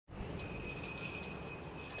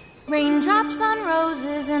Raindrops on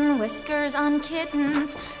roses and whiskers on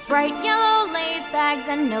kittens, bright yellow Lay's bags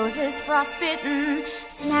and noses frostbitten,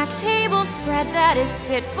 snack table spread that is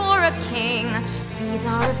fit for a king. These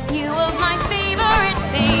are a few of my favorite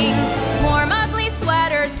things. Warm ugly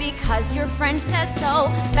sweaters because your friend says so,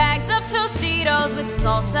 bags of Tostitos with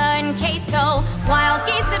salsa and queso, wild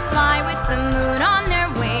geese that fly with the moon on their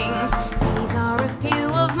wings. These are a few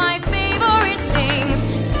of my favorite things.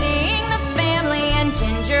 Seeing the family and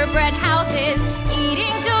gingerbread houses,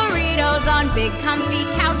 eating Doritos on big comfy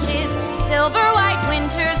couches, silver white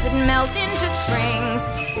winters that melt into springs.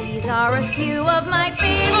 These are a few of my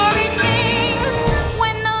favorite things.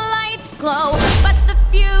 When the lights glow but the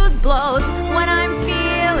fuse blows, when I'm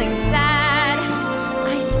feeling sad,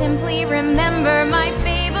 I simply remember my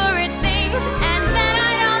favorite things, and then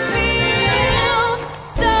I don't feel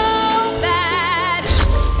so bad.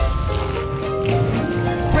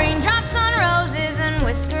 Raindrops on roses and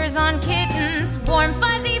whiskers on kittens, warm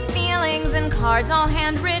fuzzy feelings and cards all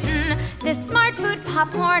handwritten, this smart food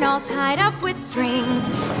popcorn all tied up with strings.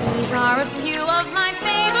 These are a few of my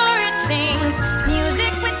favorite things.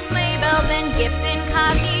 Music with sleigh bells and gifts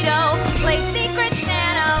incognito, play Secret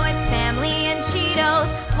Santa with family and Cheetos,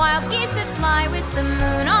 wild geese that fly with the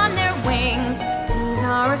moon on their wings. These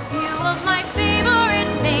are a few of my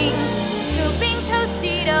favorite things. Scooping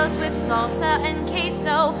Tostitos with salsa and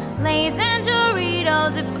queso, Lay's and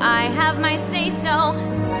Doritos if I have my say-so,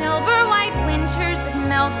 silver white winters that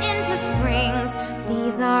melt into springs.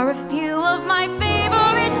 These are a few of my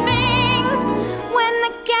favorite things. When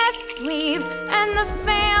the guests leave and the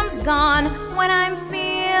fam's gone, when I'm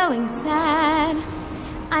feeling sad,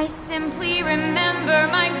 I simply remember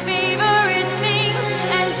my favorite